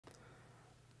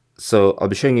So I'll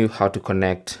be showing you how to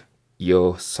connect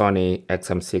your Sony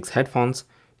XM6 headphones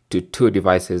to two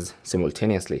devices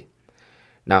simultaneously.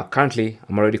 Now currently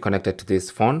I'm already connected to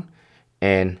this phone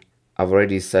and I've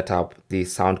already set up the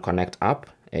Sound Connect app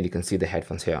and you can see the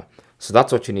headphones here. So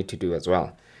that's what you need to do as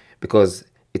well, because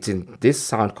it's in this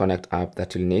Sound Connect app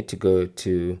that you'll need to go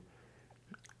to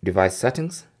device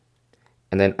settings,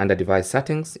 and then under device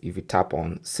settings, if you tap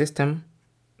on system,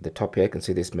 the top here, you can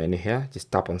see this menu here,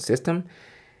 just tap on system.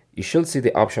 You should see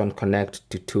the option connect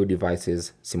to two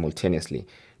devices simultaneously.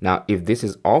 Now, if this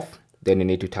is off, then you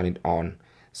need to turn it on.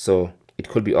 So it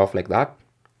could be off like that.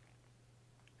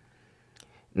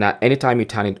 Now, anytime you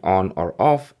turn it on or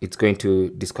off, it's going to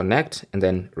disconnect and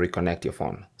then reconnect your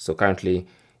phone. So currently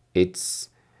it's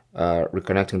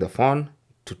reconnecting the phone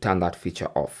to turn that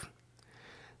feature off.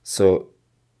 So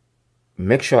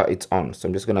make sure it's on. So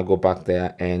I'm just going to go back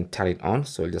there and turn it on.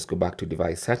 So I'll just go back to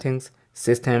device settings,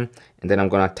 system, and then I'm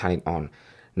going to turn it on.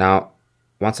 Now,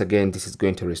 once again, this is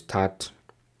going to restart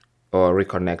or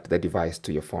reconnect the device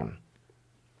to your phone.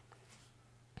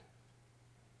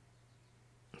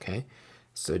 Okay,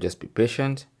 so just be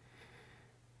patient.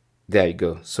 There you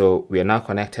go. So we are now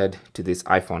connected to this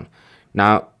iPhone.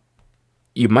 Now,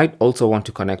 you might also want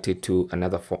to connect it to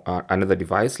another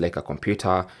device like a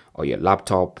computer or your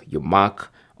laptop, your Mac,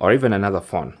 or even another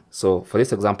phone. So for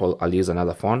this example, I'll use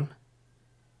another phone.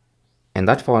 And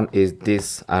that phone is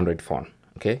this Android phone.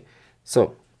 Okay,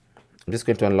 so I'm just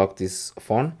going to unlock this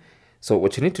phone. So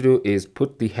what you need to do is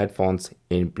put the headphones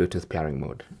in Bluetooth pairing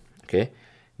mode. Okay,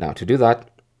 now to do that,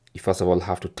 you first of all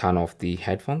have to turn off the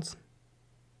headphones.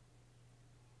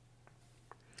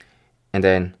 And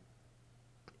then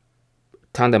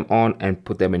turn them on and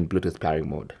put them in Bluetooth pairing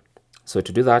mode. So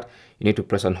to do that, you need to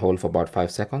press and hold for about 5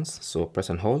 seconds. So press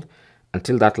and hold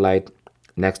until that light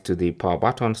next to the power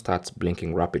button starts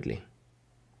blinking rapidly.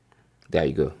 There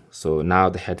you go. So now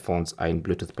the headphones are in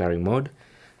Bluetooth pairing mode.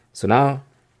 So now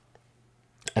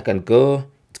I can go,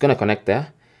 it's going to connect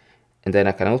there. And then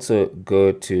I can also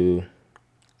go to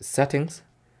settings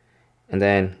and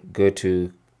then go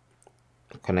to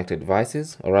connected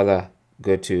devices, or rather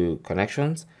go to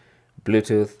connections,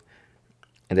 Bluetooth,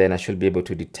 and then I should be able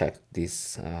to detect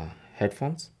these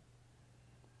headphones.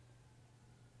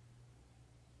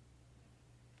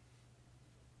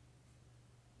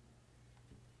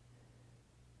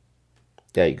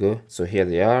 There you go. So here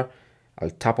they are. I'll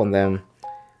tap on them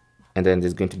and then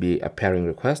there's going to be a pairing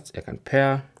request. I can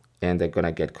pair and they're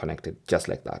gonna get connected just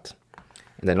like that.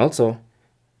 And then also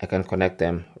I can connect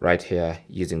them right here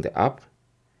using the app,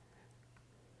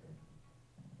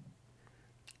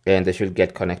 and they should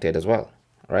get connected as well.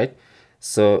 All right,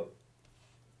 so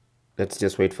let's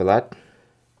just wait for that.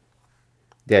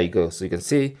 There you go. So you can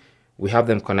see we have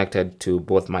them connected to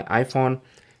both my iPhone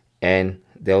and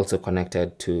they're also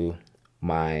connected to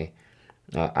my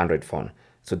Android phone.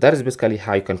 So that is basically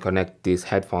how you can connect these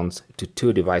headphones to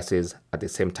two devices at the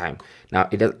same time. Now,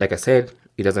 like I said,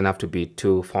 it doesn't have to be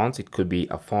two phones. It could be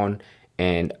a phone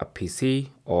and a PC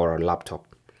or a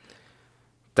laptop.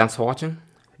 Thanks for watching.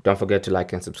 Don't forget to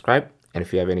like and subscribe. And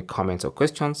if you have any comments or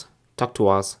questions, talk to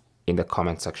us in the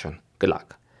comment section. Good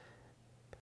luck.